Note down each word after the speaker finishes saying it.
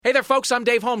folks. I'm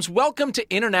Dave Holmes. Welcome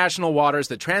to International Waters,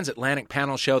 the transatlantic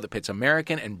panel show that pits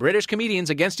American and British comedians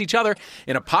against each other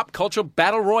in a pop culture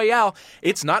battle royale.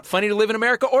 It's not funny to live in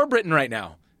America or Britain right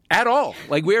now. At all.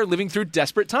 Like, we are living through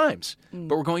desperate times.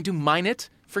 But we're going to mine it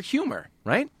for humor,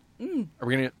 right?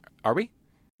 Are we?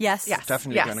 Yes.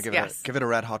 Definitely going to give it a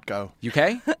red hot go.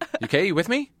 UK? UK, you with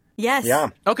me? Yes. Yeah.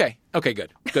 Okay,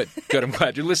 good. I'm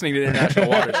glad you're listening to International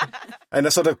Waters. In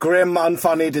a sort of grim,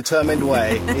 unfunny, determined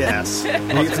way. Yes.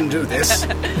 You can do this.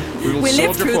 We will We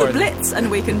lived soldier through forward. the Blitz and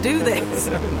we can do this.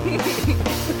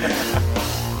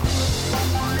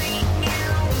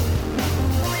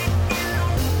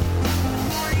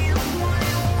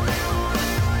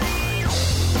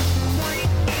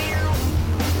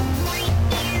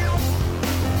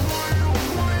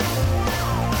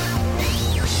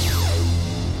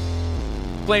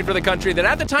 Playing for the country that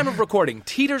at the time of recording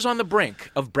teeters on the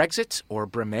brink of Brexit or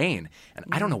Bremain. And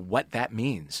I don't know what that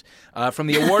means. From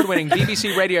the award-winning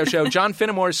BBC radio show John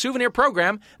Finnemore's souvenir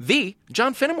program, The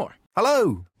John Finnemore.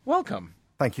 Hello. Welcome.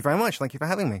 Thank you very much. Thank you for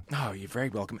having me. Oh, you're very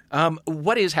welcome.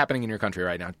 What is happening in your country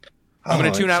right now? I'm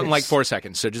going to tune out in like 4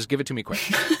 seconds, so just give it to me quick.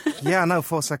 Yeah, no,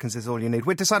 4 seconds is all you need.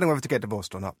 We're deciding whether to get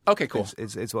divorced or not. Okay, cool.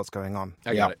 Is what's going on.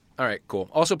 I got it. All right, cool.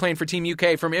 Also playing for Team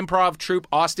UK from improv troupe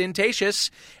Ostentatious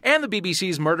and the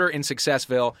BBC's Murder in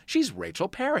Successville, she's Rachel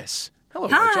Paris. Hello,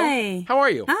 Hi. Rachel. How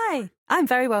are you? Hi. I'm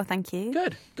very well, thank you.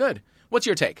 Good. What's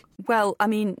your take? Well, I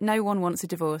mean, no one wants a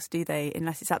divorce, do they?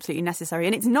 Unless it's absolutely necessary.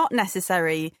 And it's not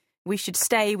necessary. We should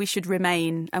stay, we should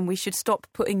remain, and we should stop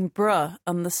putting bruh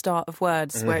on the start of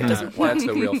words where it doesn't work. That's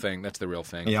the real thing. That's the real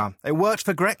thing. Yeah. It worked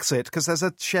for Grexit because there's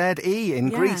a shared E in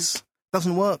Greece.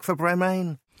 Doesn't work for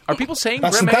Bremain. Are people saying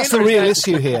That's Bremain? the or is real that-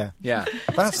 issue here. Yeah.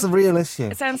 That's the real issue.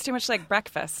 It sounds too much like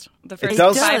breakfast. The first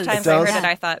does. 5 It times does. I heard it,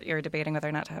 I thought you were debating whether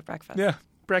or not to have breakfast. Yeah.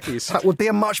 Breckies. That would be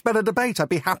a much better debate. I'd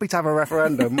be happy to have a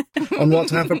referendum on what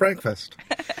to have for breakfast.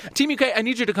 Team UK, I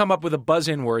need you to come up with a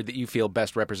buzz-in word that you feel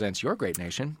best represents your great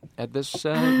nation at this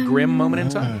grim moment in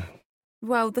time.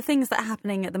 Well, the things that are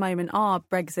happening at the moment are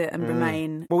Brexit and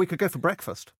Remain. Well, we could go for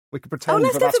breakfast. We could pretend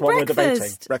let's that go that's for what we're debating.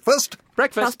 breakfast. Breakfast?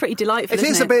 Breakfast. That's pretty delightful, It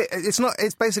is isn't a bit. It's not.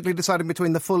 It's basically deciding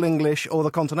between the full English or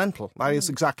the continental. That is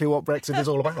exactly what Brexit is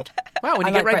all about. Wow, when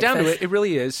you I get like right down to breakfast. it, it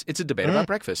really is. It's a debate about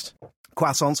breakfast.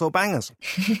 Croissants or bangers?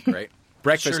 Great.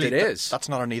 Breakfast Surely it is. That's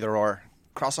not an either or.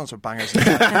 Croissants or bangers.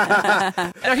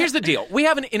 Now, here's the deal. We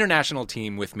have an international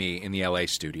team with me in the LA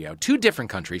studio. 2 different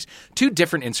countries, 2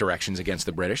 different insurrections against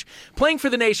the British, playing for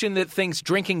the nation that thinks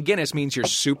drinking Guinness means you're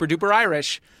super-duper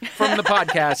Irish. From the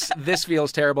podcast This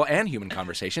Feels Terrible and Human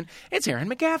Conversation, it's Erin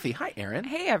McGaffey. Hi, Erin.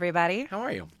 Hey, everybody. How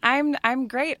are you? I'm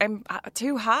great. I'm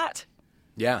too hot.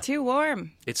 Yeah. Too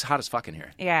warm. It's hot as fuck in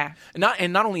here. Yeah. Not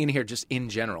only in here, just in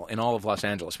general, in all of Los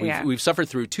Angeles. Yeah. We've suffered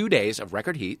through 2 days of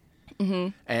record heat,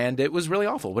 and it was really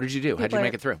awful. What did you do? How'd you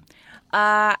make it through?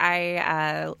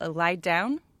 I lied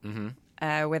down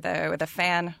with a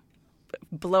fan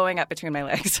blowing up between my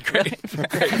legs.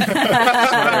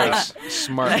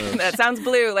 Smart moves. That sounds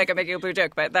blue, like I'm making a blue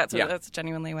joke, but that's Yeah. that's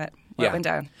genuinely what Yeah. went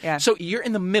down. Yeah. So you're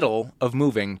in the middle of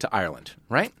moving to Ireland,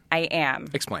 right? I am.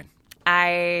 Explain.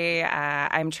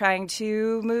 I'm trying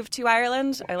to move to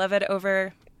Ireland. I love it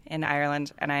over in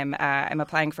Ireland, and I'm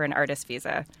applying for an artist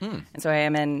visa, and so I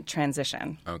am in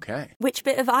transition. Okay. Which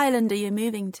bit of Ireland are you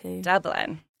moving to?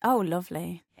 Dublin. Oh,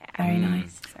 lovely. Very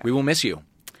nice. We will miss you.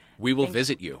 We will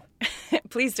visit you.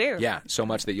 Please do. Yeah, so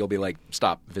much that you'll be like,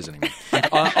 stop visiting me.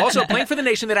 Also, playing for the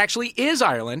nation that actually is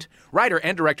Ireland, writer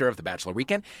and director of The Bachelor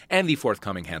Weekend and the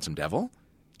forthcoming Handsome Devil,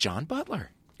 John Butler.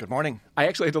 Good morning. I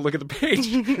actually had to look at the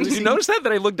page. Did you notice that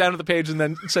I looked down at the page and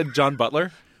then said John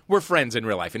Butler? We're friends in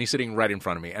real life, and he's sitting right in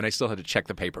front of me, and I still had to check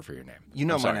the paper for your name. You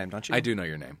know I'm my sorry. name, don't you? I do know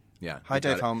your name. Yeah. Hi, you got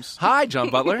Dave it. Holmes. Hi, John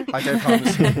Butler. Hi, Dave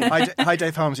Holmes. Hi,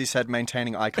 Dave Holmes. He said,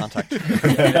 maintaining eye contact.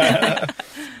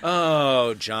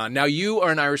 Oh, John. Now, you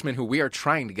are an Irishman who we are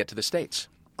trying to get to the States.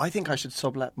 I think I should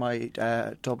sublet my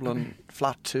Dublin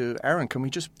flat to Erin. Can we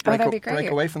just that'd be great.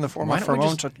 break away from the Why format don't for a we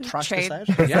moment just to trash Trade. this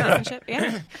out? Yeah. Citizenship,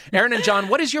 yeah. Erin and John,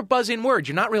 what is your buzz-in word?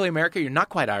 You're not really America. You're not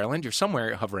quite Ireland. You're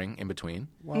somewhere hovering in between.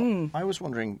 Well, I was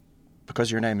wondering,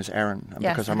 because your name is Erin and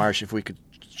Yes. because I'm Irish, if we could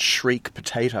shriek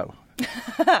potato.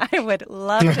 I would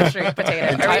love to shriek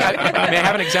potato. May I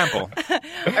have an example?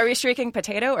 Are we shrieking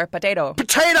potato or potato?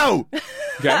 Potato!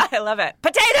 Okay. I love it.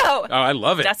 Potato! Oh, I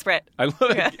love it. Desperate. I love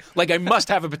it. Like, I must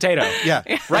have a potato. Yeah.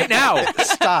 Right now.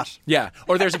 Stat. Yeah.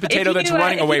 Or there's a potato you that's knew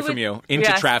running it, away you from would- you into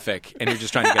Yes. traffic, and you're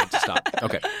just trying to get it to stop.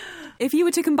 Okay. If you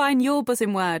were to combine your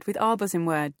buzzing word with our buzzing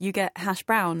word, you get hash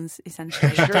browns,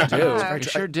 essentially. Sure do. You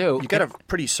sure do. You get a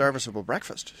pretty serviceable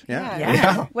breakfast. Yeah.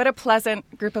 Yeah. What a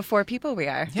pleasant group of 4 people we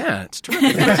are. Yeah, it's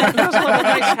terrific. That's a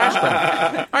nice hash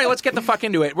brown. All right, let's get the fuck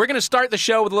into it. We're going to start the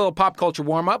show with a little pop culture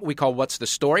warm-up we call What's the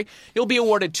Story? You'll be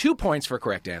awarded 2 points for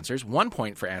correct answers, 1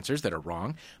 point for answers that are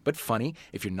wrong but funny.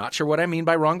 If you're not sure what I mean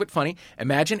by wrong but funny,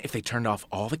 imagine if they turned off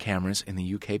all the cameras in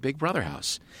the UK Big Brother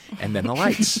house, and then the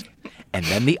lights, and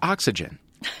then the oxygen.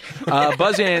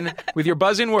 Buzz in with your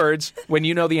buzz-in words when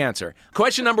you know the answer.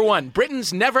 Question number 1.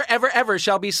 Britain's never, ever, ever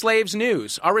shall be slaves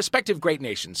news. Our respective great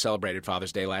nations celebrated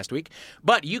Father's Day last week,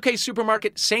 but UK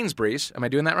supermarket Sainsbury's, am I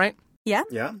doing that right? Yeah?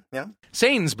 Yeah.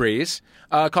 Sainsbury's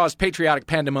caused patriotic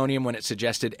pandemonium when it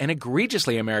suggested an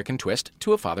egregiously American twist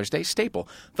to a Father's Day staple,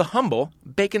 the humble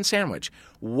bacon sandwich.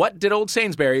 What did old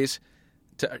Sainsbury's...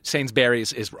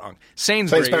 Sainsbury's is wrong.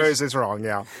 Sainsbury's is wrong,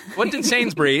 yeah. What did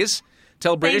Sainsbury's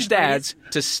tell British dads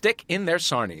to stick in their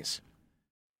sarnies?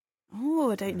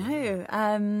 Oh, I don't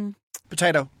know.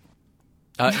 Potato.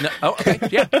 No, okay,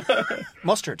 yeah.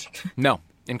 Mustard. No,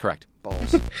 incorrect.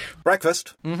 Balls.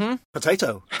 Breakfast.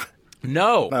 Potato.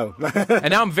 No.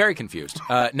 And now I'm very confused.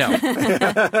 No.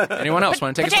 Anyone else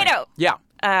want to take a swing? Potato. Yeah.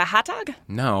 Hot dog?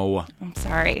 No. I'm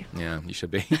sorry. Yeah, you should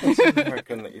be.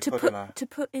 To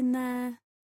put in there...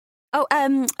 Oh,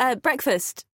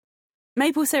 breakfast.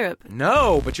 Maple syrup.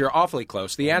 No, but you're awfully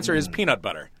close. The answer is peanut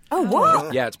butter. Oh,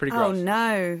 what? Yeah, it's pretty Oh, gross.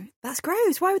 no. That's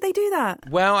gross. Why would they do that?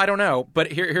 Well, I don't know,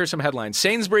 but here's some headlines.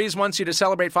 Sainsbury's wants you to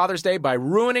celebrate Father's Day by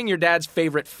ruining your dad's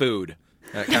favorite food.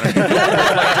 Kind of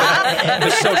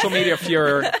the social media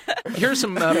furor. Here's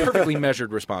some perfectly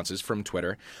measured responses from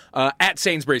Twitter. At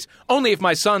Sainsbury's, only if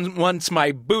my son wants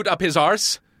my boot up his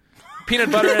arse.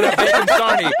 Peanut butter and a bacon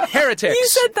sarnie. Heretics. You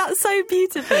said that so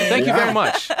beautifully. Thank you very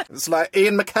much. It's like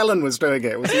Ian McKellen was doing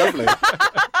it. It was lovely.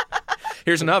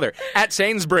 Here's another. At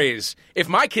Sainsbury's, if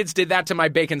my kids did that to my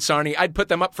bacon sarnie, I'd put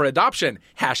them up for adoption.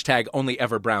 Hashtag only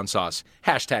ever brown sauce.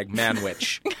 Hashtag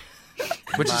manwich.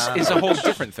 Which is a whole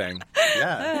different thing.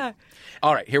 Yeah.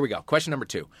 All right, here we go. Question number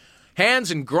 2.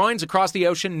 Hands and groins across the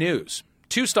ocean news.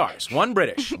 2 stars, 1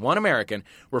 British, 1 American,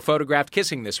 were photographed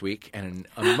kissing this week. And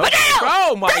an emotional...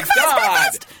 Oh, my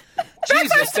God!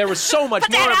 Jesus, there was so much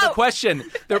more of the question.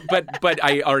 But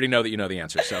I already know that you know the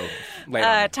answer, so lay it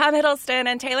on me. Tom Hiddleston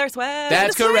and Taylor Swift.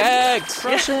 That's correct.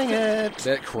 Crushing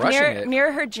it. Crushing it.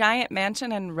 Near her giant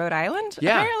mansion in Rhode Island,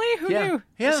 Yeah. apparently. Who Yeah. knew?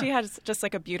 Yeah. She has just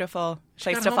like a beautiful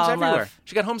place Got to homes fall in everywhere. love.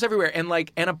 She got homes everywhere,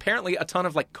 and apparently a ton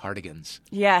of cardigans.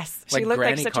 Yes. Like She looked like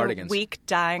granny such cardigans. a weak,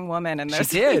 dying woman. And She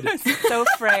did. So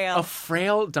frail. A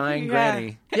frail, dying Yeah.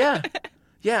 granny. Yeah,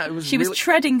 yeah. It was. She was really,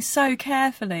 treading so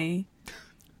carefully.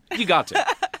 You got to,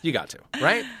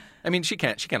 right? I mean, she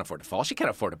can't afford to fall. She can't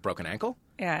afford a broken ankle.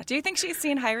 Yeah. Do you think she's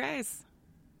seen High Rise?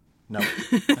 No.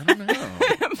 I don't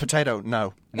know. Potato.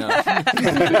 No. No.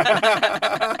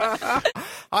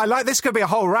 I like this could be a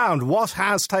whole round. What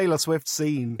has Taylor Swift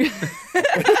seen?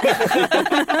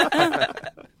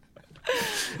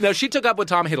 No, she took up with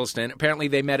Tom Hiddleston. Apparently,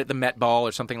 they met at the Met Ball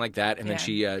or something like that, and then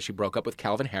Yeah. she broke up with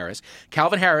Calvin Harris.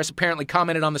 Calvin Harris apparently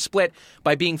commented on the split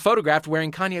by being photographed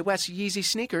wearing Kanye West's Yeezy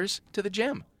sneakers to the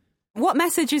gym. What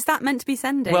message is that meant to be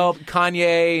sending? Well,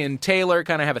 Kanye and Taylor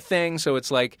kind of have a thing, so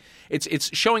it's like it's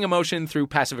showing emotion through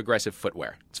passive-aggressive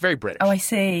footwear. It's very British. Oh, I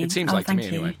see. It seems Oh, like to me,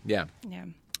 thank you. anyway. Yeah. Yeah.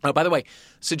 By the way,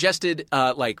 suggested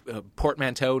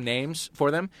portmanteau names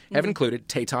for them have included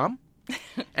Tatum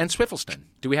and Swiffleston.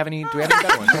 Do we have any better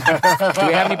ones? Do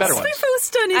we have any better ones?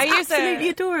 Swiffleston is I use absolutely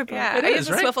a, adorable. Yeah, It I is, use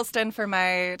a right?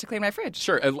 Swiffleston to clean my fridge.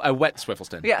 Sure, a wet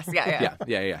Swiffleston. Yes, yeah.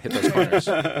 Yeah. Hit those corners.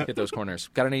 Hit those corners.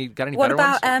 Got any What better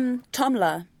about ones?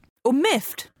 Tomler? Or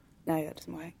Miffed? No, that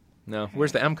doesn't work. No.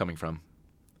 Where's the M coming from?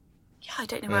 Yeah, I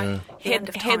don't know why. The end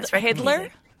of Tom, it's very Hitler?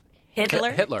 confusing.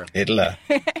 Hitler?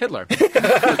 Hitler.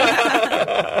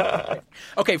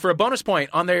 Okay, for a bonus point,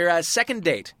 on their second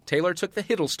date, Taylor took the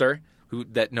Hiddlester,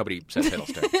 that nobody says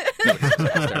Hiddlester. Nobody says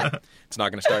Hiddlester. It's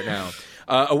not going to start now.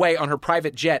 Away on her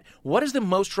private jet. What is the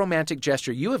most romantic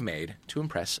gesture you have made to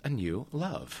impress a new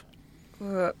love?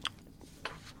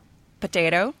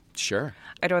 Potato. Sure.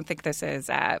 I don't think this is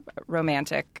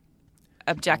romantic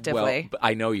objectively. Well,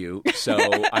 I know you, so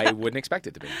I wouldn't expect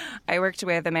it to be. I worked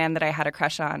with a man that I had a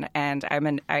crush on, and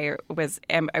I was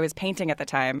painting at the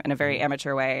time in a very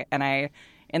amateur way, and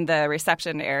in the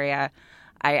reception area,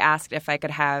 I asked if I could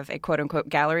have a quote-unquote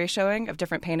gallery showing of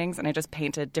different paintings, and I just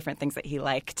painted different things that he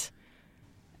liked.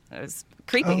 It was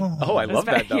creepy. Oh, I love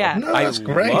that, though. Yeah. No, I that's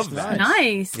great. love that.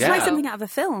 Nice. Yeah. It's like something out of a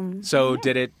film. So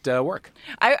did it work?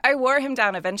 I wore him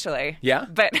down eventually. Yeah?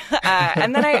 But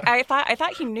and then I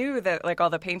thought he knew that like all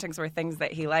the paintings were things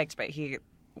that he liked, but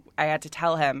I had to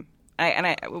tell him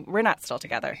we're not still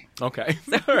together. Okay.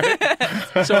 All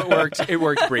right. So it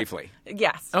worked briefly.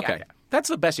 Yes. Okay. Yeah. That's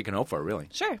the best you can hope for, really.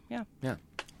 Sure. Yeah. Yeah.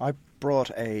 I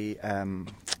brought a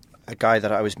guy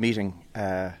that I was meeting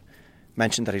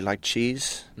mentioned that he liked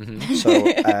cheese. Mm-hmm. So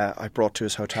I brought to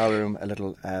his hotel room a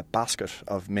little basket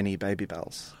of mini Baby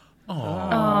Bells.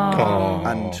 Aww.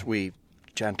 And we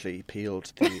gently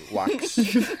peeled the wax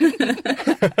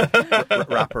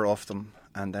wrapper off them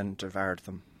and then devoured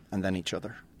them and then each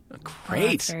other.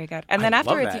 Great. That's very good. And then I love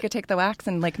afterwards, that. you could take the wax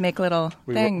and like make little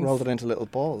We things. rolled it into little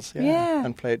balls, Yeah.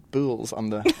 and played boules on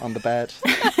the bed.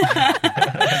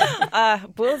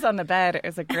 Bulls on the Bed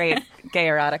is a great gay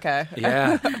erotica.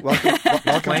 Yeah.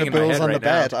 Welcome Playing to in my Boules head on the right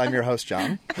now. Bed. I'm your host,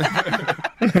 John.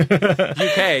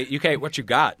 UK, what you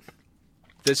got?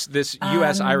 This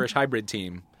US-Irish hybrid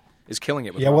team is killing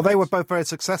it with Yeah, well, they were romance. both very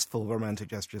successful romantic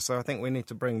gestures, so I think we need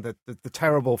to bring the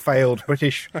terrible, failed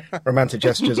British romantic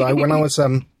gestures.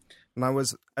 When I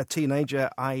was a teenager,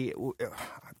 I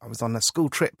was on a school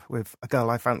trip with a girl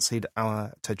I fancied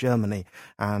to Germany,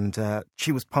 and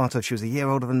she was a year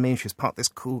older than me. She was part of this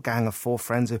cool gang of 4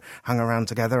 friends who hung around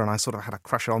together, and I sort of had a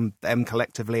crush on them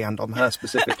collectively and on her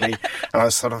specifically. And I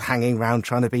was sort of hanging around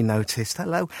trying to be noticed.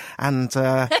 Hello. And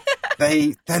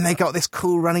they got this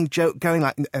cool running joke going,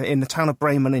 like in the town of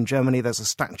Bremen in Germany, there's a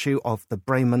statue of the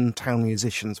Bremen Town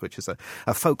Musicians, which is a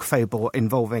folk fable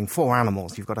involving 4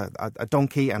 animals. You've got a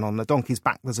donkey, and on the donkey's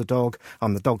back there's a dog,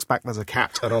 on the dog's back there's a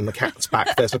cat, and on the cat's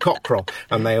back there's a cockerel,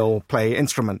 and they all play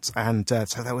instruments. And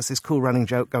so there was this cool running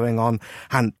joke going on.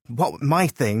 And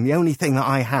the only thing that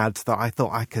I had that I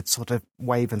thought I could sort of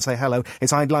wave and say hello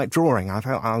is I like drawing. I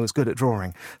felt I was good at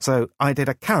drawing. So I did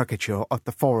a caricature of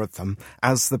the 4 of them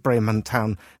as the Bremen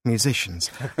Town Musicians.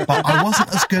 But I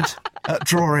wasn't as good at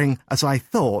drawing as I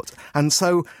thought. And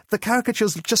so the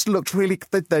caricatures just looked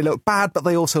they looked bad, but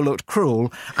they also looked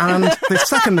cruel. And the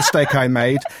second mistake I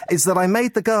made is that I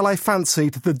made the girl I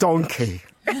fancied the donkey.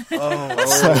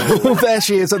 So there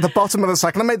she is at the bottom of the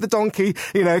cycle. I made the donkey,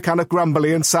 kind of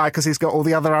grumbly and sad because she's got all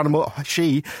the other animals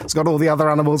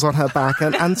on her back.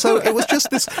 And so it was just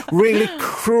this really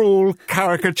cruel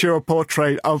caricature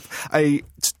portrait of a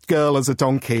girl as a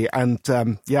donkey. And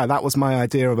that was my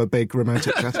idea of a big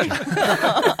romantic gesture.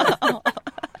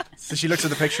 So she looks at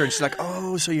the picture and she's like,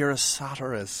 "Oh, so you're a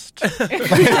satirist." I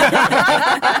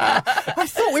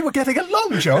thought we were getting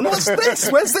along, John. What's this?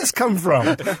 Where's this come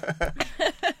from?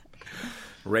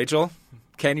 Rachel,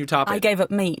 can you top it? I gave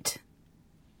up meat.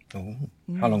 Oh,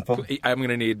 how long for? I'm going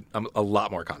to need a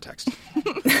lot more context.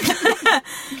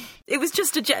 It was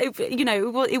just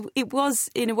it was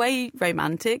in a way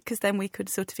romantic because then we could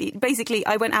sort of eat. Basically,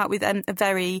 I went out with a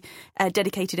very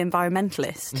dedicated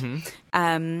environmentalist,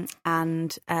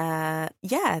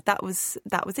 that was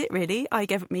it really. I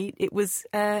gave up meat. It was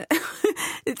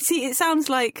it sounds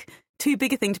like too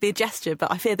big a thing to be a gesture,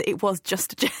 but I fear that it was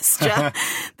just a gesture.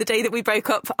 The day that we broke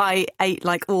up, I ate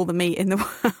like all the meat in the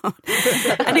world,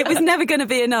 and it was never going to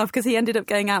be enough because he ended up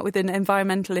going out with an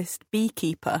environmentalist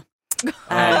beekeeper.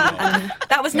 And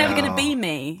that was never going to be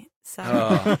me. So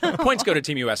Points go to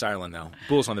Team US Ireland, though.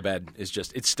 Bulls on the Bed is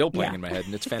it's still playing in my head,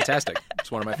 and it's fantastic.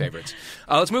 It's one of my favorites.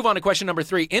 Let's move on to question number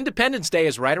 3. Independence Day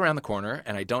is right around the corner,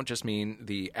 and I don't just mean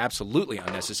the absolutely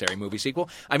unnecessary movie sequel.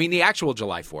 I mean the actual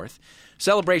July 4th.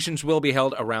 Celebrations will be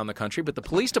held around the country, but the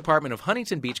police department of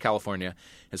Huntington Beach, California,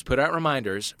 has put out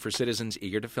reminders for citizens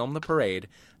eager to film the parade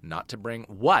not to bring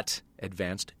what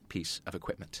advanced piece of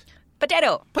equipment?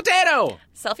 Potato.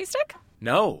 Selfie stick?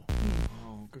 No.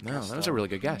 Good No, guess, that was a though. really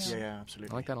good guess. Yeah, I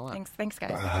absolutely. like that a lot. Thanks,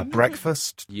 guys.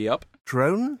 Breakfast? Yep.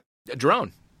 Drone? A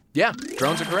drone. Yeah,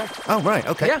 drones are correct. Oh, right,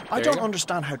 okay. Yeah, I there you don't go.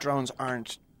 understand how drones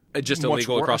aren't Just much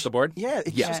illegal worse. across the board? Yeah,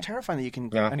 it's Yeah. just terrifying that you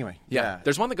can. Yeah. Anyway, Yeah.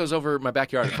 There's one that goes over my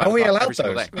backyard at 5 Are we o'clock allowed every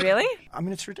single those? day. Really? I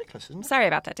mean, it's ridiculous, isn't it? Sorry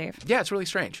about that, Dave. Yeah, it's really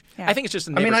strange. Yeah. I think it's just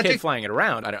a neighbor I kid do- flying it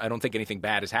around. I don't think anything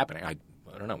bad is happening. I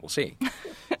don't know. We'll see.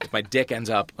 If my dick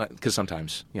ends up, because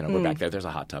sometimes, we're back there. There's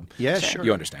a hot tub. Yeah, So sure.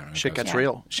 You understand. Right? Shit gets Yeah.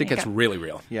 real. Shit gets really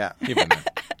real. Yeah. You've been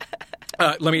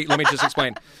there. Let me just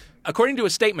explain. According to a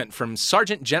statement from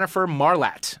Sergeant Jennifer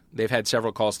Marlatt, they've had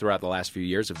several calls throughout the last few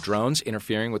years of drones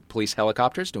interfering with police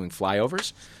helicopters doing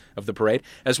flyovers of the parade,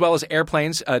 as well as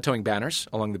airplanes towing banners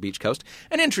along the beach coast.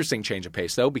 An interesting change of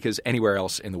pace, though, because anywhere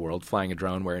else in the world, flying a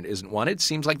drone where it isn't wanted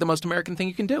seems like the most American thing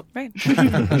you can do. Right.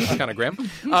 Kind of grim.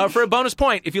 For a bonus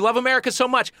point, if you love America so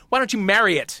much, why don't you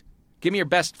marry it? Give me your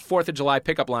best 4th of July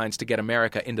pickup lines to get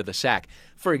America into the sack.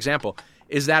 For example,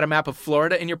 is that a map of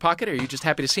Florida in your pocket, or are you just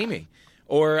happy to see me?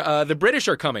 Or the British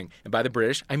are coming, and by the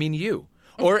British, I mean you.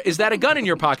 Or is that a gun in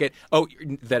your pocket? Oh,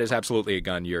 that is absolutely a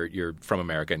gun. You're from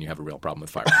America, and you have a real problem with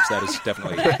firearms. That is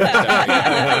definitely.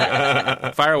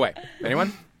 Fire away.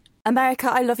 Anyone? America,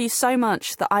 I love you so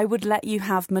much that I would let you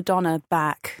have Madonna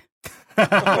back.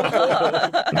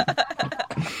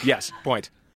 Yes,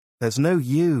 point. There's no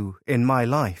you in my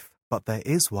life, but there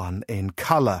is one in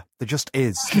colour. There just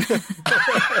is.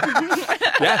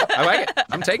 Yeah, I like it.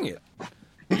 I'm taking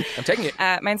it.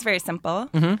 Mine's very simple.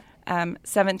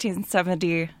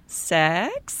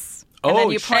 1776. Oh, and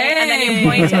then you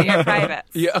point at your private.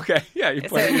 Yeah, okay. Yeah, you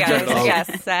So, point yeah, at your yes,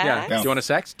 sex. sex. Yeah. Do you want to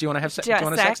sex? Do you want to have sex? Do you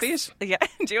want to sex these? Yeah.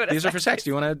 Do you want to These are for sex.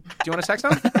 Do you want to sex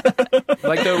them?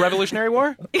 Like the Revolutionary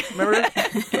War? Remember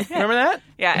that?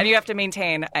 Yeah, and you have to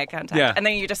maintain eye contact. Yeah. And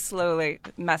then you just slowly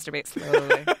masturbate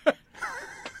slowly.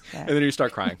 And then you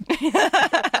start crying.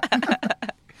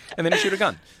 And then you shoot a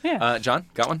gun. Yeah. John,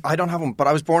 got one? I don't have one, but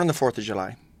I was born on the 4th of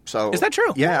July. So Is that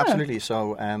true? Yeah, absolutely.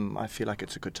 So I feel like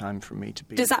it's a good time for me to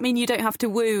be... Does that mean you don't have to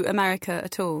woo America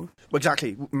at all? Well,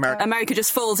 exactly. America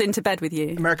just falls into bed with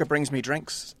you. America brings me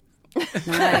drinks.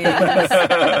 Nice.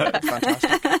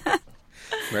 Fantastic.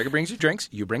 America brings you drinks.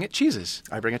 You bring it cheeses.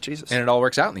 I bring it Jesus. And it all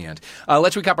works out in the end.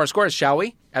 Let's recap our scores, shall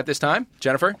we, at this time?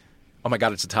 Jennifer? Oh, my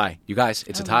God, it's a tie. You guys,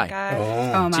 it's a tie.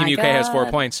 Oh my Team UK has 4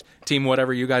 points. Team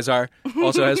whatever you guys are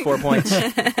also has 4 points.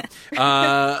 We're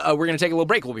going to take a little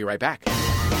break. We'll be right back.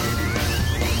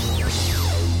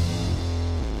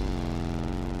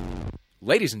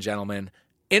 Ladies and gentlemen,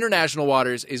 International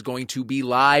Waters is going to be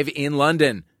live in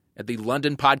London at the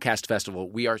London Podcast Festival.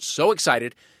 We are so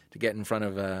excited to get in front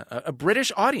of a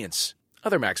British audience.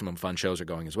 Other Maximum Fun shows are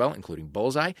going as well, including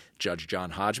Bullseye, Judge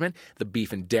John Hodgman, the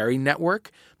Beef and Dairy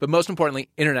Network, but most importantly,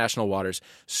 International Waters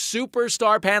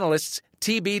superstar panelists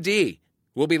TBD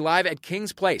will be live at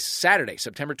King's Place Saturday,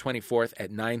 September 24th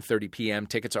at 9:30 p.m.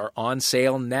 Tickets are on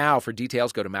sale now. For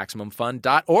details, go to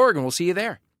MaximumFun.org, and we'll see you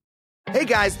there. Hey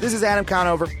guys, this is Adam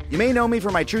Conover. You may know me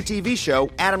from my true TV show,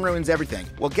 Adam Ruins Everything.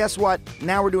 Well, guess what?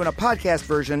 Now we're doing a podcast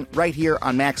version right here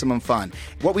on Maximum Fun.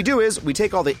 What we do is we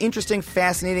take all the interesting,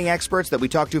 fascinating experts that we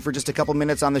talk to for just a couple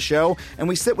minutes on the show, and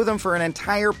we sit with them for an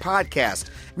entire podcast,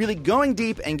 really going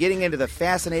deep and getting into the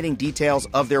fascinating details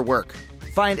of their work.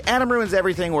 Find Adam Ruins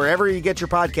Everything wherever you get your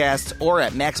podcasts or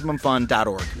at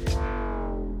MaximumFun.org.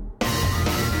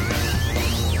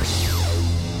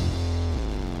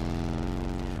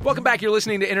 Welcome back. You're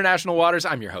listening to International Waters.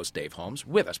 I'm your host, Dave Holmes.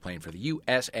 With us playing for the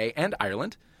USA and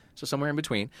Ireland, so somewhere in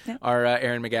between, are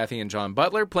Aaron McGathy and John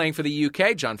Butler. Playing for the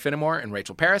UK, John Finnemore and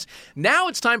Rachel Paris. Now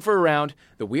it's time for a round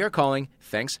that we are calling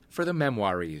Thanks for the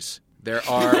Memoiries. There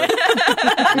are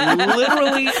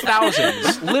literally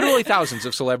thousands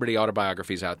of celebrity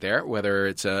autobiographies out there, whether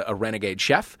it's a renegade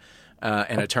chef,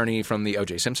 an attorney from the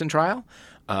O.J. Simpson trial,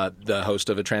 the host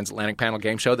of a transatlantic panel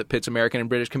game show that pits American and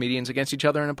British comedians against each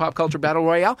other in a pop culture battle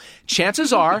royale.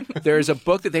 Chances are there is a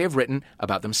book that they have written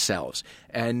about themselves.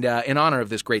 And in honor of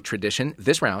this great tradition,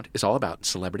 this round is all about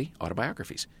celebrity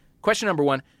autobiographies. Question number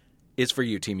 1 is for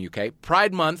you, Team UK.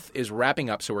 Pride Month is wrapping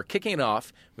up, so we're kicking it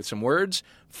off with some words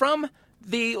from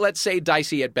the, let's say,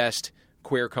 dicey at best,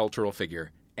 queer cultural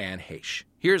figure, Anne Heche.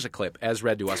 Here's a clip as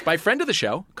read to us by friend of the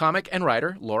show, comic and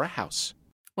writer Laura House.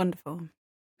 Wonderful.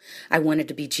 I wanted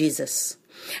to be Jesus.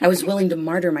 I was willing to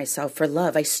martyr myself for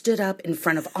love. I stood up in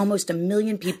front of almost 1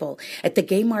 million people at the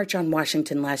Gay March on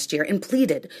Washington last year and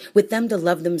pleaded with them to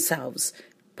love themselves.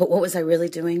 But what was I really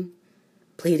doing?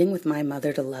 Pleading with my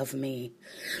mother to love me.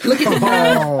 Look at me.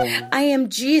 I am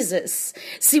Jesus.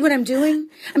 See what I'm doing?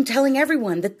 I'm telling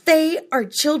everyone that they are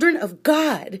children of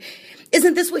God.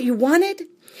 Isn't this what you wanted?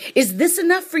 Is this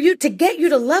enough for you to get you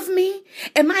to love me?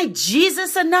 Am I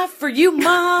Jesus enough for you,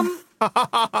 Mom?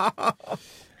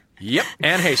 Yep,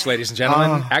 Anne Heche, ladies and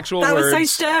gentlemen. Actual That words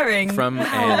was so stirring. from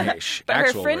Anne Heche. But her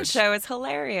Actual fringe words. show is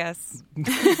hilarious.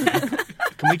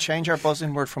 Can we change our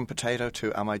buzzing word from potato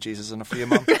to am I Jesus enough for you,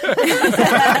 Mum?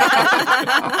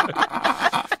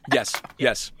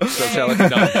 Yes. So shall it be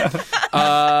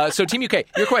done. So Team UK,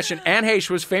 your question. Anne Heche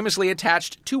was famously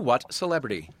attached to what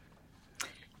celebrity?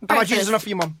 Am I Jesus enough for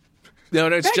you, Mum? No,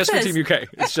 it's just for Breakfast. Team UK.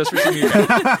 It's just for Team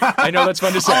UK. I know that's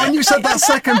fun to say. Oh, and you said that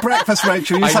second breakfast,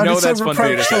 Rachel. You I sounded know so that's fun for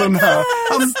you to reproachful say. and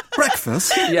her.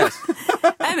 Breakfast? Yes.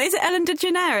 Is it Ellen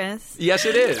DeGeneres? Yes,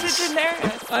 it is.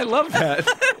 DeGeneres. I love that.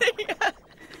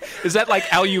 Is that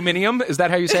like aluminium? Is that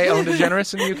how you say Ellen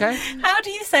DeGeneres in the UK? How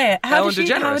do you say it? Ellen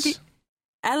DeGeneres.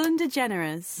 Ellen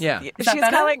DeGeneres. Yeah.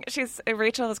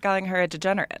 Rachel is calling her a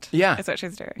degenerate. Yeah. Is what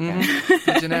she's doing.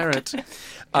 Degenerate.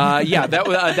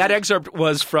 That excerpt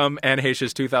was from Anne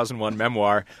Heche's 2001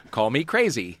 memoir, Call Me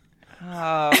Crazy.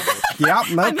 Yeah, no,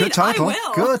 mean, good title. I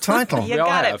will. Good title. You We all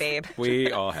got have. it, babe.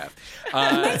 We all have.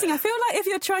 Amazing. I feel like if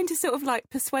you're trying to sort of like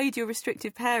persuade your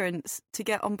restrictive parents to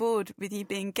get on board with you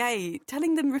being gay,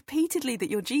 telling them repeatedly that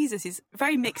you're Jesus is a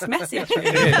very mixed message.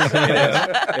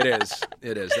 It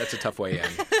is. That's a tough way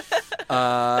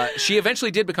in. She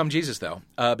eventually did become Jesus, though,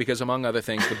 because among other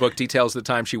things, the book details the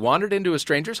time she wandered into a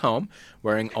stranger's home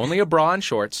wearing only a bra and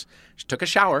shorts. She took a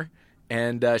shower,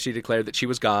 and she declared that she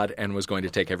was God and was going to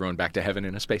take everyone back to heaven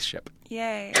in a spaceship.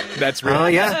 Yay. That's real. Oh,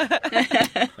 yeah.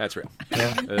 That's real.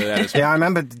 Yeah. That is Yeah, I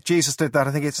remember Jesus did that.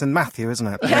 I think it's in Matthew, isn't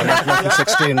it?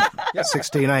 Matthew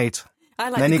 16:8. I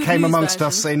like Then the he good came news amongst version.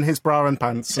 us in his bra and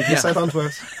pants. And he said unto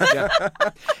us.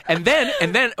 And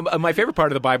then my favorite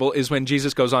part of the Bible is when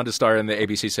Jesus goes on to star in the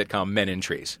ABC sitcom Men in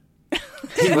Trees.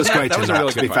 He was great That in was a that,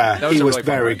 really to be good part. fair. That was He a was really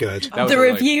fun very part. good. That was The a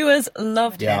really- reviewers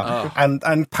loved him.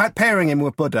 And pairing him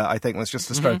with Buddha, I think, was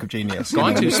just a stroke of genius. Gone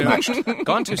You know, too soon. smashed.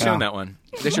 Gone too soon, that one.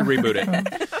 They should reboot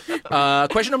it.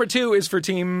 Question number 2 is for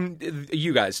team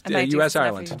you guys, Am I U.S. Jesus enough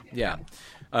Ireland. for Yeah.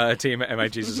 Team Am I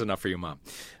Jesus Enough for You, Mom?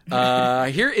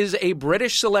 Here is a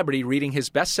British celebrity reading his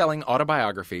best-selling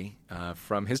autobiography.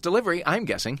 From his delivery, I'm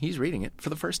guessing he's reading it for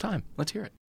the first time. Let's hear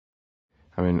it.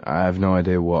 I mean, I have no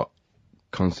idea what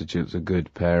constitutes a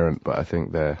good parent, but I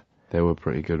think they were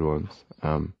pretty good ones.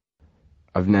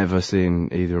 I've never seen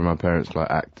either of my parents like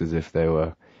act as if they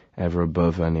were ever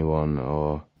above anyone,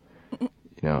 or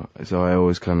so I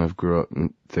always kind of grew up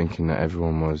thinking that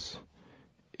everyone was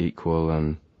equal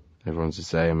and everyone's the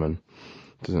same, and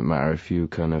it doesn't matter if you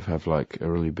kind of have like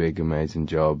a really big amazing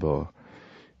job or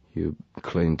you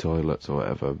clean toilets or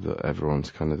whatever, that everyone's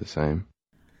kind of the same.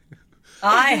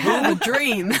 I have a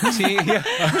dream. Did he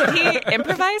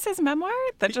improvise his memoir?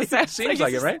 That just sounds Seems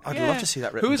like it, right? I'd love to see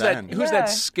that written Who's down. that? Who's that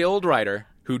skilled writer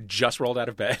who just rolled out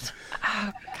of bed?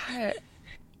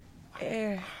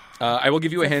 God. I will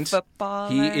give you a hint. footballer.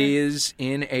 He is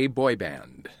in a boy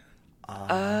band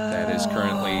that is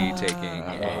currently taking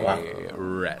a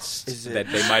rest Is it- that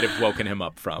they might have woken him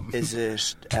up from. Is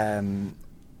it Zayn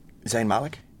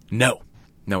Malik? No,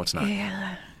 it's not.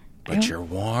 But you're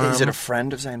warm. Is it a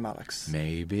friend of Zayn Malik's?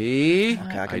 Maybe.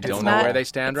 Okay, I can I do don't that. know where they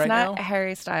stand right now. It's not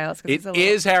Harry Styles. 'cause It he's a little...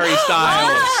 is Harry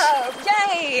Styles. Oh,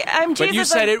 yay! I'm Jesus. But you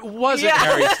said it wasn't Yeah.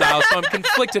 Harry Styles, so I'm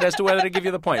conflicted as to whether to give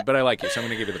you the point. But I like you, so I'm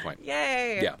going to give you the point.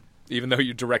 Yay! Yeah. Even though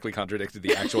you directly contradicted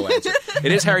the actual answer.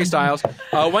 It is Harry Styles.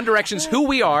 One Direction's Who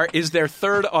We Are is their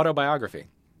third autobiography.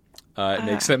 It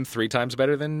makes them 3 times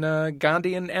better than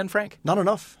Gandhi and Anne Frank. Not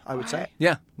enough, I would say.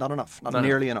 Yeah. Not enough. Not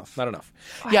nearly enough. Not enough.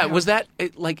 Yeah, was that, I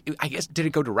guess, did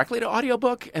it go directly to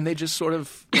audiobook and they just sort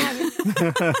of...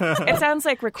 It sounds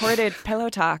like recorded pillow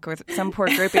talk with some poor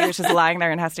groupie who's just lying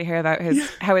there and has to hear about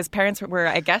how his parents were,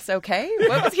 I guess, okay.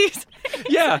 What was he saying?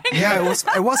 Yeah. Yeah,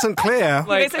 it wasn't clear.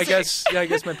 Like, I guess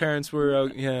my parents were, I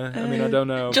mean, I don't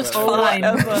know. Just but- fine.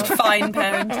 Fine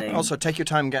parenting. Also, take your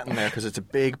time getting there because it's a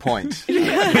big point. Don't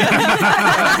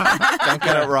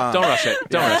get it wrong. Don't rush it.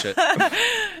 Don't rush it.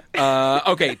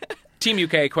 Okay. Team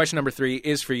UK, question number 3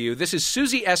 is for you. This is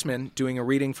Susie Essman doing a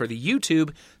reading for the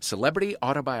YouTube Celebrity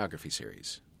Autobiography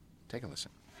series. Take a listen.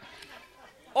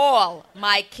 All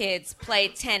my kids play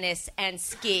tennis and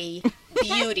ski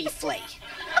beautifully.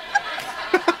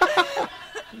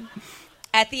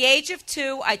 At the age of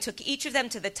 2, I took each of them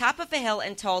to the top of a hill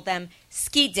and told them,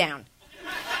 ski down.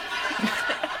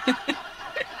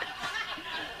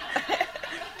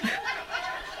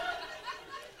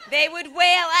 They would wail,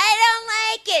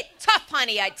 I don't like it. Tough,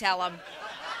 honey, I'd tell them.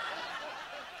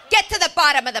 Get to the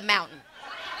bottom of the mountain.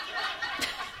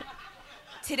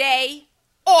 Today,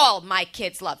 all my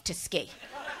kids love to ski.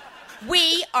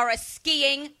 We are a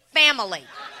skiing family.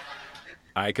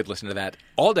 I could listen to that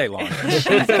all day long.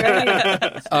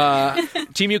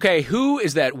 Team UK, who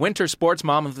is that winter sports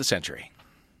mom of the century?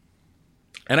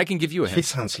 And I can give you a She hint.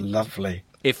 sounds lovely.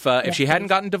 If she hadn't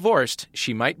gotten divorced,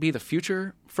 she might be the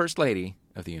future First Lady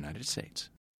of the United States.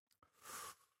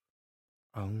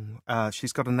 Oh,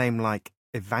 she's got a name like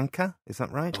Ivanka, is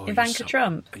that right? Oh, Ivanka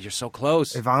Trump. You're so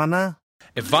close. Ivana?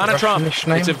 Ivana Trump.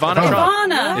 Russian name? It's Ivana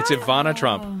Trump. Ivana. It's Ivana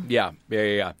Trump. Yeah.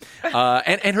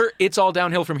 And her "It's all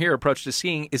downhill from here" approach to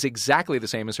skiing is exactly the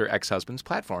same as her ex-husband's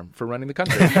platform for running the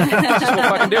country. Just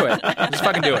fucking do it. Just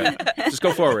fucking do it. Just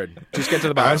go forward. Just get to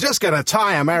the I bottom. was just going to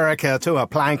tie America to a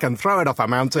plank and throw it off a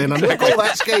mountain and call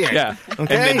that skiing. Yeah. Okay? And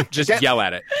then just yell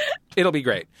at it. It'll be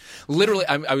great. Literally,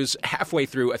 I was halfway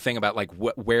through a thing about like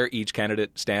where each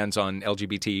candidate stands on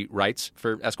LGBT rights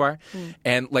for Esquire,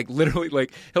 and like literally,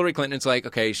 like Hillary Clinton's like,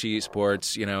 okay, she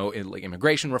supports like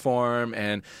immigration reform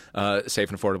and safe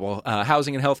and affordable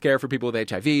housing and healthcare for people with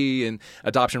HIV and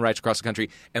adoption rights across the country,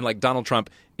 and like Donald Trump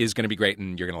is going to be great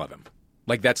and you're going to love him.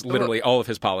 Like that's literally all of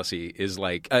his policy is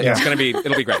like it's gonna be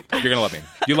it'll be great. You're gonna love me.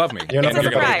 You love me. You're not going to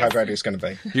believe surprised. how great it's going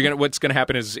to be. What's gonna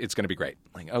happen is it's gonna be great.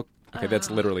 Like okay, that's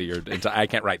literally I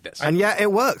can't write this. And yet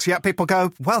it works. Yet people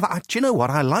go, well, do you know what?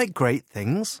 I like great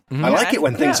things. I like it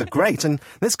when things are great. And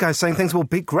this guy's saying things will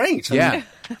be great. And Yeah.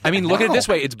 I mean, look at it this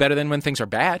way. It's better than when things are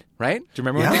bad, right? Do you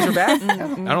remember when things are bad? I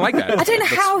don't like that. I don't know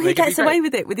how he They can be gets away great.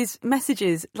 with it with his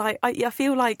messages. Like I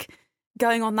feel like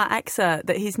going on that excerpt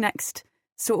that his next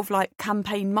sort of like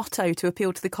campaign motto to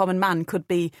appeal to the common man could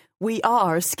be, "We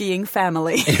are a skiing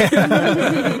family,"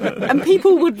 and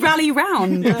people would rally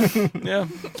round. Yeah.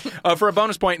 For a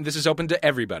bonus point, this is open to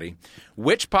everybody.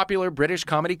 Which popular British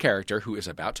comedy character who is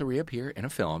about to reappear in a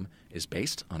film is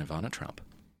based on Ivana Trump?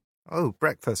 Oh,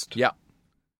 breakfast. Yeah.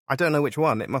 I don't know which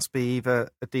one. It must be either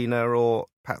Adina or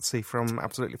Patsy from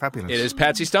Absolutely Fabulous. It is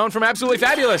Patsy Stone from Absolutely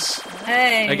Fabulous.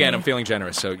 Hey. Again, I'm feeling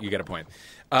generous, so you get a point.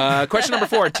 Question number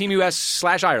 4, Team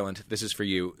US/Ireland. This is for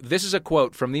you. This is a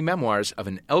quote from the memoirs of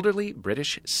an elderly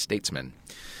British statesman.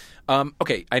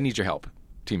 Okay, I need your help,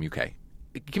 Team UK.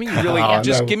 Give me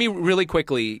give me really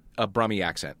quickly a Brummie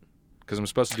accent, because I'm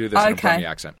supposed to do this in a Brummie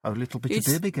accent. A little bit of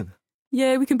Birmingham.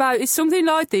 Yeah, we can bow. It's something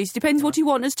like this. Depends what you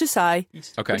want us to say.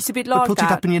 Okay. But it's a bit like Put that.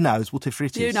 it up in your nose, whatever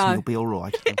it is, You know. and you'll be all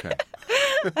right. Okay.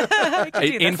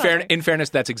 In fairness,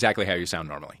 that's exactly how you sound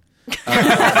normally.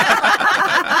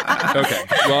 Okay.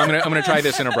 Well, I'm gonna try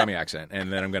this in a Brummie accent,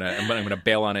 and then I'm gonna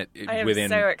bail on it I am within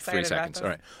so 3 excited about seconds. this. All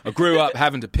right. I grew up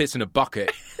having to piss in a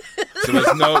bucket, so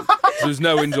there's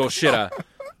no indoor shitter.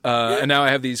 And now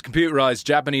I have these computerized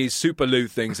Japanese super loo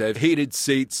things. They have heated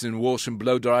seats and wash and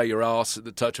blow dry your ass at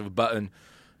the touch of a button.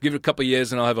 Give it a couple of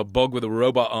years and I'll have a bug with a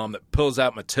robot arm that pulls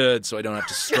out my turd so I don't have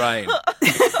to strain.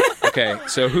 Okay,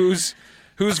 so whose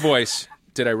voice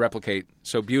did I replicate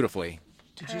so beautifully?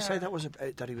 Did you say that was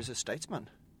that he was a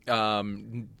statesman?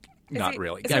 Not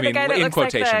really. Is I it mean, the guy that in looks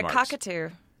quotation like the marks. cockatoo?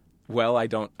 Well, I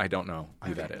don't know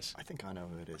who that is. I think I know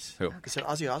who it is. Who? Is it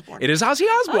Ozzy Osbourne? It is Ozzy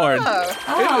Osbourne.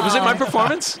 Was it my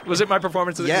performance? Was it my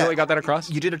performance that really got that across?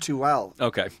 You did it too well.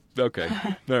 Okay. All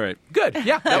right. Good.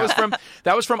 Yeah, that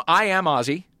was from I Am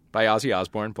Ozzy by Ozzy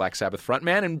Osbourne, Black Sabbath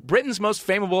frontman, and Britain's most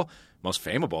famable,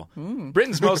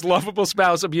 Britain's most lovable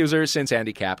spouse abuser since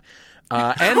Andy Capp.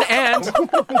 And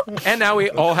now we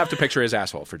all have to picture his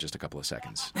asshole for just a couple of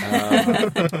seconds.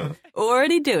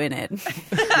 Already doing it.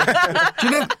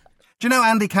 Do you know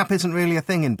Andy Capp isn't really a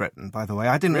thing in Britain, by the way?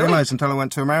 I didn't realise until I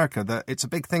went to America that it's a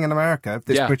big thing in America,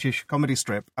 this British comedy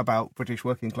strip about British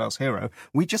working class hero.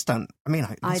 We just don't, I mean,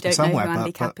 it I must be don't somewhere, know who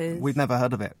Andy but Capp is. we've never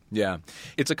heard of it. Yeah,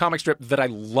 it's a comic strip that I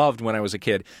loved when I was a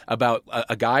kid about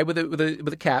a guy with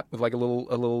a cap, with like a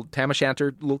little tam o'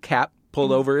 shanter little cap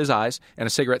pulled over his eyes and a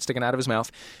cigarette sticking out of his mouth,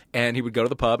 and he would go to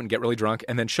the pub and get really drunk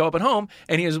and then show up at home,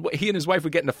 and he and his wife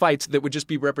would get into fights that would just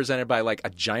be represented by like a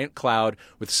giant cloud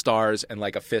with stars and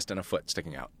like a fist and a foot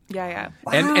sticking out. Yeah.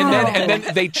 And then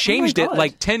they changed it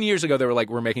like 10 years ago. They were like,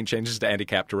 we're making changes to Andy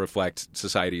Capp to reflect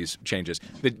society's changes.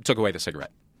 They took away the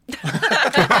cigarette.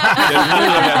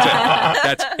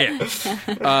 That's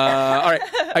it. All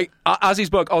right. Ozzy's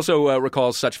book also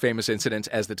recalls such famous incidents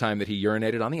as the time that he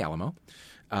urinated on the Alamo,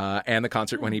 and the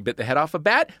concert when he bit the head off a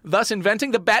bat, thus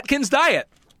inventing the Batkins diet.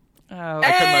 Oh,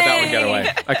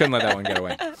 I couldn't let that one get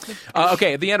away.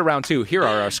 Okay, at the end of round 2, here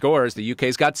are our scores. The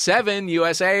UK's got 7,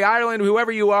 USA, Ireland, whoever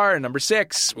you are, number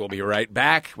 6. We'll be right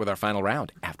back with our final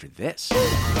round after this.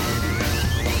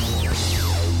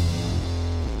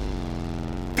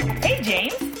 Hey,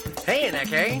 James. Hey,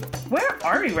 Aneke. Where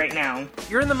are we right now?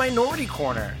 You're in the minority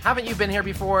corner. Haven't you been here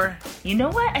before? You know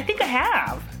what? I think I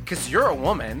have. Because you're a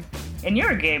woman. And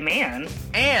you're a gay man.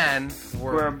 And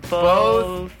we're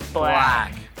both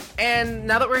black. And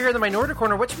now that we're here in the minority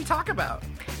corner, what should we talk about?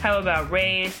 How about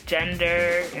race,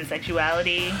 gender, and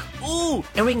sexuality? Ooh,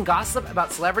 and we can gossip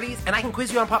about celebrities, and I can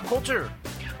quiz you on pop culture.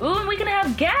 Ooh, and we can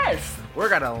have guests. We're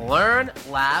gonna learn,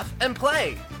 laugh, and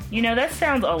play. You know, that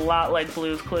sounds a lot like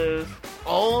Blue's Clues.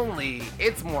 Only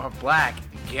it's more black,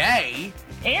 gay,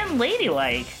 and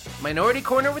ladylike. Minority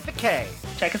Corner with the K.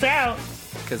 Check us out.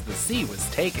 Because the C was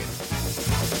taken.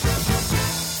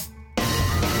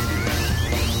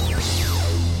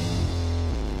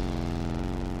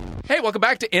 Hey, welcome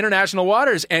back to International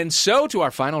Waters, and so to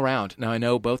our final round. Now, I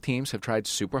know both teams have tried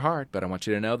super hard, but I want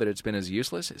you to know that it's been as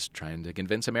useless as trying to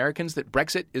convince Americans that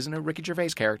Brexit isn't a Ricky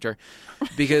Gervais character,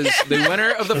 because the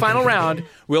winner of the final round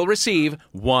will receive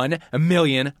 1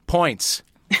 million points.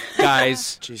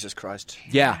 Guys. Jesus Christ.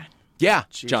 Yeah,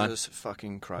 John. Jesus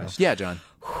fucking Christ. Yeah, John.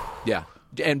 Yeah.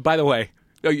 And by the way,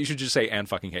 you should just say "and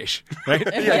fucking Heish," right?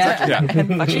 Yeah. And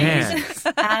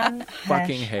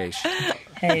fucking Heish.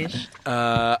 Heish.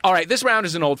 All right, this round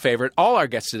is an old favorite. All our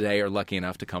guests today are lucky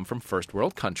enough to come from first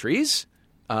world countries.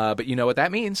 But you know what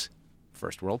that means?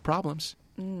 First world problems.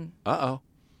 Uh-oh.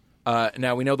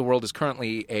 Now, we know the world is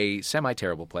currently a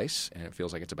semi-terrible place, and it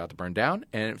feels like it's about to burn down,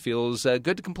 and it feels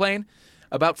good to complain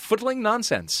about footling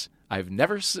nonsense. I've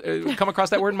never come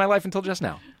across that word in my life until just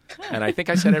now, and I think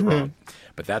I said it wrong,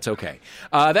 but that's okay.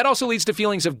 That also leads to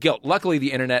feelings of guilt. Luckily,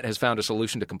 the internet has found a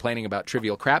solution to complaining about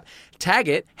trivial crap. Tag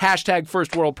it, hashtag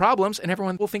first world problems, and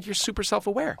everyone will think you're super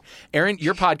self-aware. Erin,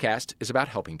 your podcast is about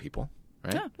helping people.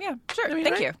 Right? Oh, yeah, sure. I mean,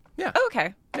 Thank right? you. Yeah. Oh,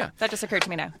 okay. Yeah. That just occurred to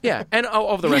me now. Yeah, and all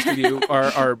of the rest of you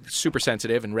are super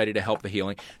sensitive and ready to help the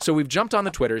healing. So we've jumped on the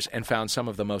Twitters and found some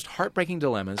of the most heartbreaking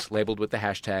dilemmas labeled with the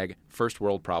hashtag first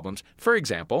world problems. For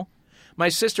example, my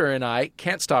sister and I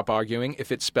can't stop arguing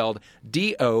if it's spelled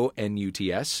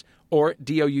D-O-N-U-T-S or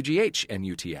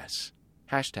D-O-U-G-H-N-U-T-S.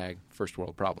 Hashtag first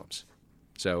world problems.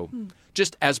 So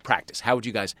just as practice, how would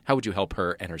you help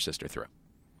her and her sister through?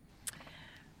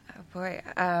 Oh, boy.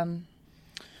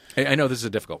 I know this is a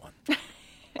difficult one.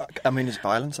 I mean, is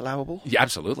violence allowable? Yeah,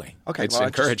 absolutely. Okay, it's well,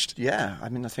 encouraged. I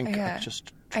mean, I think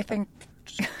I think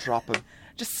just drop a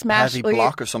just smash heavy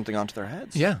block or something onto their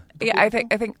heads. Yeah. Yeah, I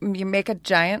think you make a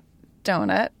giant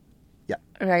donut. Yeah.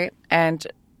 Right? And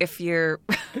if you're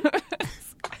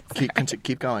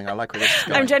keep going. I like where this is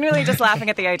going. I'm genuinely just laughing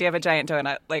at the idea of a giant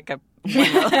donut, like a Maybe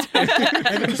just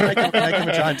make him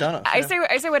a giant donut. I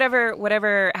say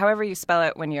whatever, however you spell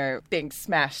it when you're being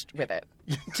smashed with it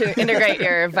to integrate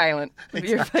your violent.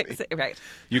 Exactly. Right.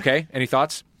 UK, any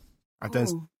thoughts? I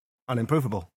don't.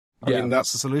 Unimprovable. I mean,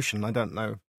 that's the solution. I don't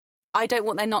know. I don't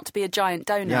want there not to be a giant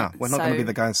donut. Yeah, we're not going to be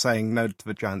the guys saying no to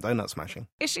the giant donut smashing.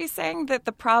 Is she saying that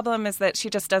the problem is that she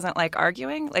just doesn't like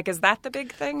arguing? Like, is that the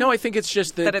big thing? No, I think it's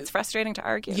just that it's frustrating to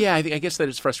argue. Yeah, I guess that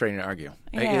it's frustrating to argue.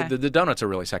 Yeah. The donuts are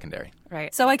really secondary.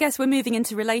 Right. So I guess we're moving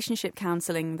into relationship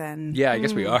counselling then. Yeah, I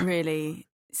guess we are. Really,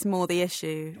 it's more the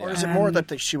issue. Or is it more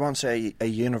that she wants a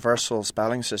universal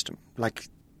spelling system? Like,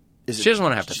 she doesn't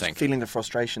want to have to think. Feeling the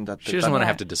frustration that she doesn't want to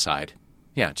have to decide.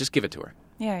 Yeah, just give it to her.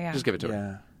 Yeah. Just give it to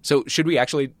her. So should we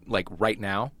actually, like, right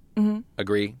now,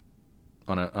 agree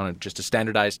on a just a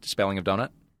standardized spelling of donut?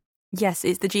 Yes,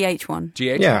 it's the GH one.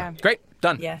 GH? Yeah. Great.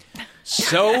 Done. Yeah.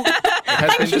 So it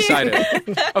has been decided.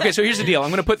 Okay, so here's the deal.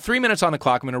 I'm going to put 3 minutes on the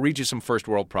clock. I'm going to read you some first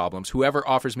world problems. Whoever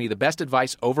offers me the best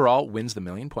advice overall wins the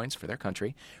 1,000,000 points for their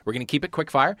country. We're going to keep it quick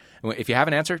fire. If you have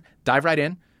an answer, dive right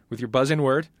in with your buzz-in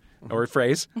word or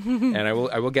phrase, and I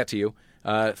will get to you.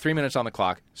 3 minutes on the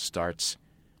clock starts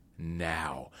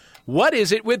now. What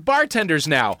is it with bartenders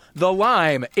now? The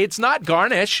lime. It's not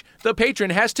garnish. The patron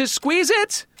has to squeeze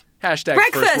it. Hashtag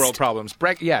Breakfast. first world problems.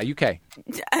 UK.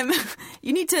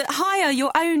 You need to hire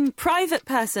your own private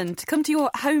person to come to your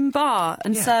home bar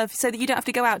and serve so that you don't have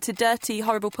to go out to dirty,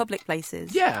 horrible public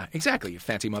places. Yeah, exactly, you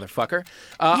fancy motherfucker.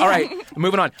 All right,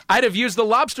 moving on. I'd have used the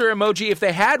lobster emoji if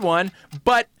they had one,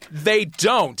 but they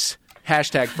don't.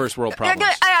 Hashtag first world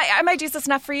problems. I might use this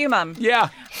enough for you, Mum. Yeah.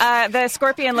 The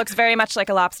scorpion looks very much like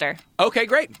a lobster. Okay,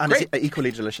 great. And great. it's equally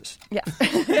delicious. Yeah.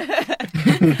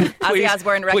 Ozzy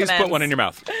Osbourne recommends. Please put one in your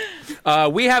mouth.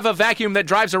 We have a vacuum that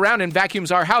drives around and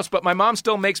vacuums our house, but my mom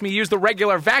still makes me use the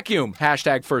regular vacuum.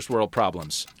 Hashtag first world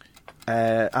problems.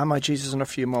 Am I Jesus in a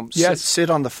few months? Yes. Sit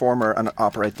on the former and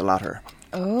operate the latter.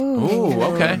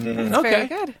 Oh, okay. That's very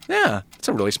good. Yeah, that's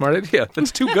a really smart idea.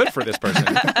 That's too good for this person.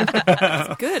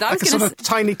 Good. I was Sort of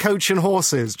tiny coach and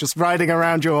horses just riding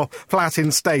around your flat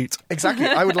in state. Exactly.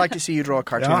 I would like to see you draw a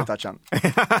cartoon of that, John.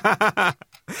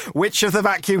 Which of the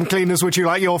vacuum cleaners would you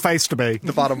like your face to be?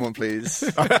 The bottom one, please.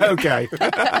 Okay.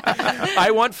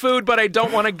 I want food, but I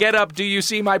don't want to get up. Do you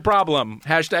see my problem?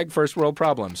 Hashtag first world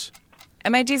problems.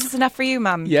 Am I Jesus enough for you,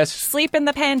 Mum? Yes. Sleep in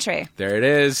the pantry. There it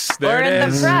is. There or it in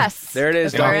is. the press. There it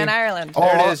is. Or in Ireland. There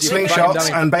it Or is. You fucking slingshots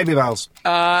dummy. and baby bells.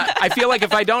 I feel like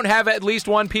if I don't have at least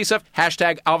one piece of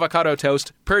hashtag avocado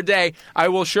toast per day, I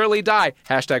will surely die.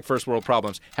 Hashtag first world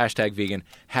problems. Hashtag vegan.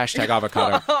 Hashtag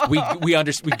avocado. We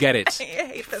get it. I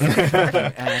hate this.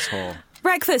 Asshole.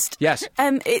 Breakfast. Yes.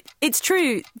 It's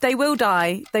true. They will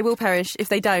die. They will perish if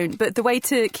they don't. But the way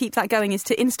to keep that going is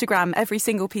to Instagram every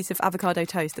single piece of avocado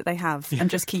toast that they have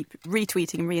and just keep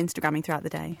retweeting and re-Instagramming throughout the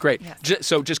day. Great.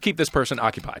 So just keep this person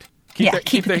occupied. Keep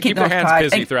Keep them their hands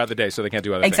occupied. busy throughout the day so they can't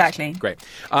do other Exactly. things. Great.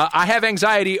 I have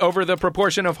anxiety over the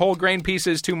proportion of whole grain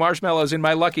pieces to marshmallows in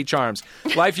my Lucky Charms.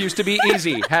 Life used to be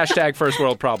easy. Hashtag first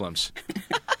world problems.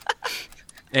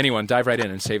 Anyone, dive right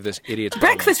in and save this idiot's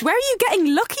problem. Breakfast. Where are you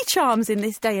getting Lucky Charms in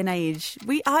this day and age?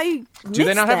 Do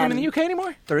they not have them in the UK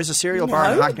anymore? There is a cereal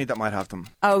bar in Hackney that might have them.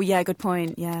 Oh, yeah, good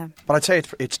point, yeah. But I'd say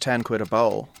it's 10 quid a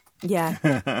bowl. Yeah.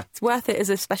 It's worth it as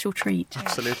a special treat.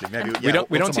 Absolutely. Maybe.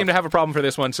 We don't seem to have a problem for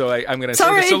this one, so I'm going to say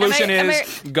Sorry. the solution Am I-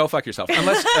 is go fuck yourself.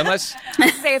 Unless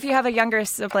Say if you have a younger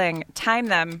sibling, time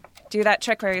them do that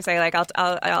trick where you say, like,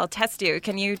 I'll test you.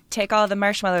 Can you take all the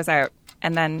marshmallows out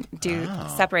and then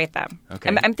separate them?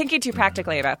 Okay. I'm thinking too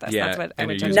practically about this. Yeah, That's what I and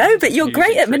would you're judge. No, but you're using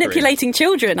great at trickery. manipulating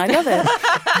children. I love it.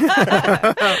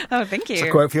 Oh, thank you. It's a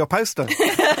quote for your poster.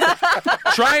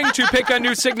 Trying to pick a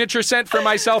new signature scent for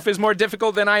myself is more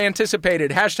difficult than I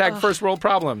anticipated. Hashtag first world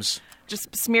problems.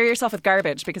 Just smear yourself with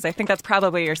garbage, because I think that's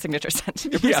probably your signature scent.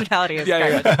 Your personality is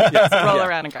Yeah. garbage. Just roll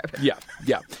around in garbage. Yeah.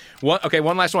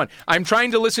 One last one. I'm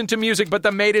trying to listen to music, but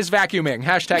the maid is vacuuming.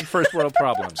 Hashtag first world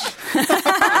problems.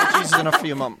 Jesus, enough for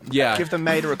your mum. Yeah. Give the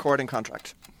maid a recording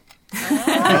contract. I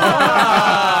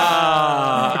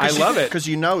love it. Because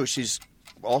you know she's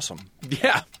awesome.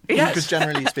 Yeah. Because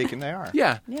generally speaking, they are.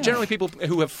 Yeah. Generally, people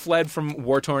who have fled from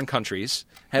war-torn countries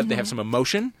they have some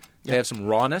emotion. They have some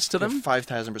rawness to They them. have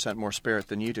 5,000% more spirit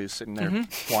than you do, sitting there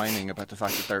whining about the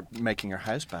fact that they're making your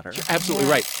house better. Absolutely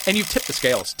right. And you've tipped the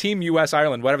scales. Team U.S.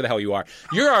 Ireland, whatever the hell you are.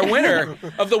 You're our winner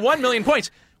of the 1 million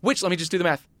points, which, let me just do the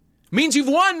math, means you've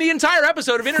won the entire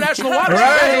episode of International Waters.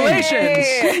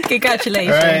 Congratulations.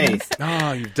 Congratulations.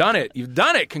 Oh, you've done it. You've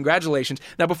done it. Congratulations.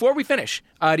 Now, before we finish,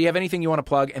 do you have anything you want to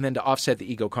plug? And then to offset the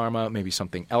ego karma, maybe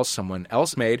something else someone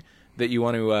else made that you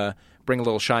want to bring a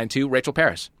little shine to? Rachel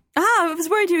Paris. I was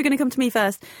worried you were going to come to me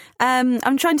first.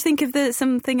 I'm trying to think of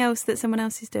something else that someone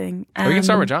else is doing. We can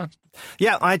start with John.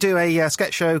 Yeah, I do a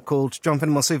sketch show called John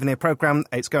Finnemore Souvenir Programme.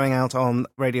 It's going out on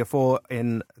Radio 4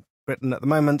 in Britain at the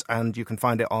moment, and you can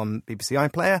find it on BBC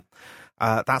iPlayer.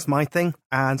 That's my thing.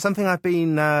 And something I've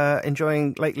been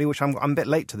enjoying lately, which I'm a bit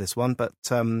late to this one, but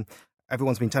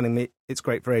everyone's been telling me it's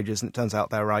great for ages, and it turns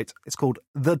out they're right. It's called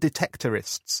The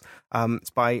Detectorists. It's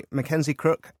by Mackenzie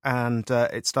Crook, and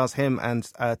it stars him and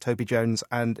Toby Jones,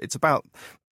 and it's about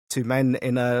two men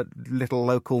in a little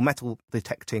local metal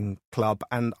detecting club.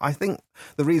 And I think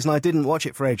the reason I didn't watch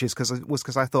it for ages was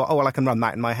because I thought, oh, well, I can run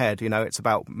that in my head. You know, it's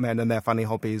about men and their funny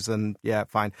hobbies, and yeah,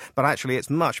 fine. But actually, it's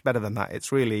much better than that.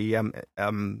 It's really,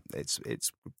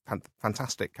 it's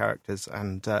fantastic characters,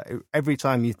 and every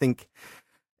time you think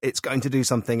it's going to do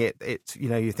something,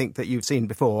 you think that you've seen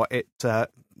before, it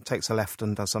takes a left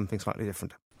and does something slightly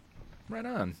different. Right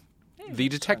on. The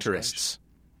Detectorists.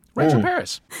 Rachel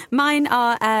Paris. Mine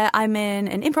are, I'm in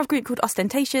an improv group called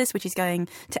Ostentatious, which is going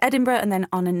to Edinburgh and then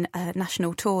on a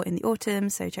national tour in the autumn,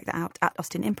 so check that out at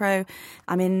Austin Impro.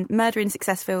 I'm in Murder in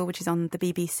Successville, which is on the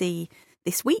BBC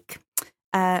this week.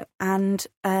 And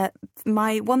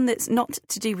my one that's not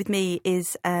to do with me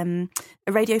is a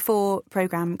Radio 4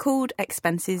 programme called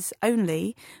Expenses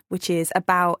Only, which is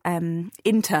about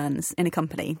interns in a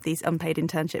company, these unpaid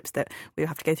internships that we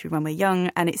have to go through when we're young.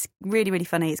 And it's really, really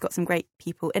funny. It's got some great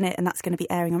people in it, and that's going to be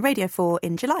airing on Radio 4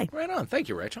 in July. Right on. Thank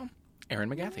you, Rachel. Erin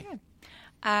McGathy.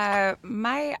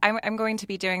 I'm going to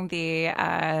be doing the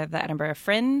Edinburgh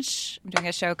Fringe. I'm doing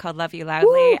a show called Love You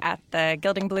Loudly at the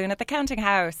Gilding Balloon at the Counting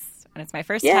House. And it's my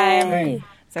first time,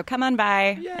 so come on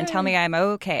by and tell me I'm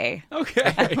okay.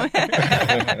 Okay.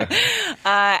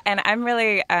 And I'm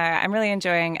really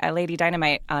enjoying Lady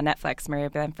Dynamite on Netflix, Maria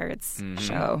Bamford's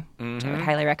show, which I would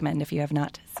highly recommend if you have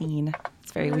not seen.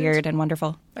 It's very weird and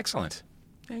wonderful. Excellent.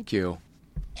 Thank you.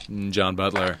 John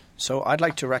Butler. So I'd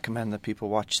like to recommend that people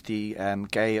watch the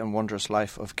Gay and Wondrous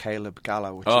Life of Caleb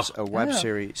Gallo, which is a web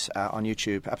series on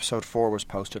YouTube. Episode 4 was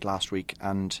posted last week,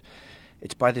 and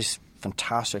it's by this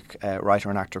fantastic writer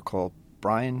and actor called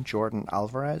Brian Jordan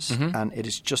Alvarez, and it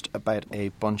is just about a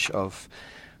bunch of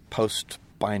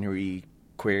post-binary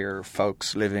queer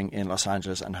folks living in Los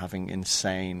Angeles and having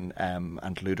insane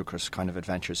and ludicrous kind of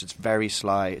adventures. It's very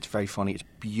sly, it's very funny, it's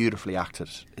beautifully acted,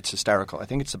 it's hysterical. I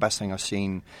think it's the best thing I've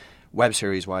seen web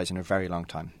series-wise in a very long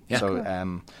time. Yeah.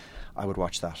 So I would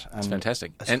watch that. It's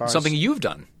fantastic. And something you've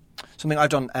done. Something I've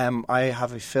done, I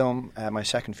have a film, my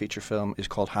second feature film is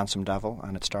called Handsome Devil,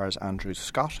 and it stars Andrew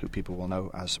Scott, who people will know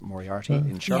as Moriarty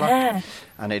in Sherlock. Yeah.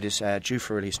 And it is due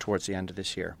for release towards the end of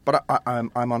this year. But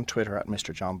I'm on Twitter at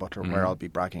Mr. John Butler, where I'll be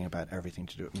bragging about everything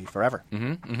to do with me forever.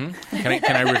 Can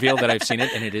I reveal that I've seen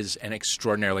it, and it is an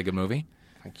extraordinarily good movie?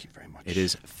 Thank you very much. It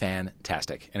is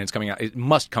fantastic, and it's coming out. It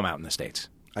must come out in the States.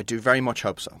 I do very much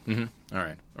hope so. All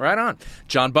right. Right on.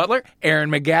 John Butler, Erin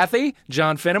McGathy,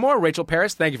 John Finnemore, Rachel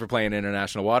Paris, thank you for playing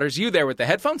International Waters. You there with the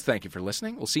headphones, thank you for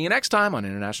listening. We'll see you next time on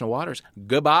International Waters.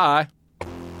 Goodbye.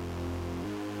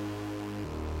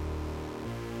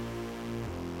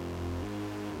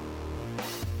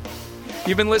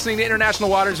 You've been listening to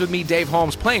International Waters with me, Dave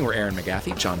Holmes, playing were Erin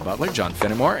McGathy, John Butler, John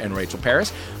Finnemore, and Rachel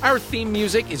Paris. Our theme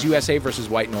music is USA vs.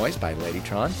 White Noise by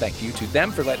Ladytron. Thank you to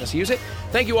them for letting us use it.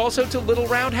 Thank you also to Little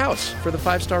Round House for the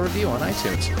 5-star review on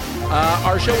iTunes.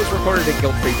 Our show was recorded at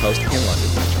Guild Free Post in London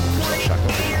by John Purcell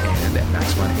Shuckle and at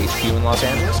Max One HQ in Los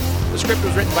Angeles. The script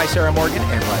was written by Sarah Morgan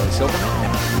and Riley Silverman,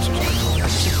 and our producers are Paul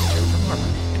Anderson and Jennifer Harmer.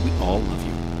 And we all love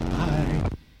you.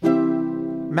 Bye.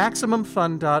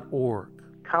 MaximumFun.org.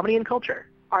 Comedy and culture.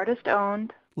 Artist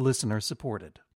owned. Listener supported.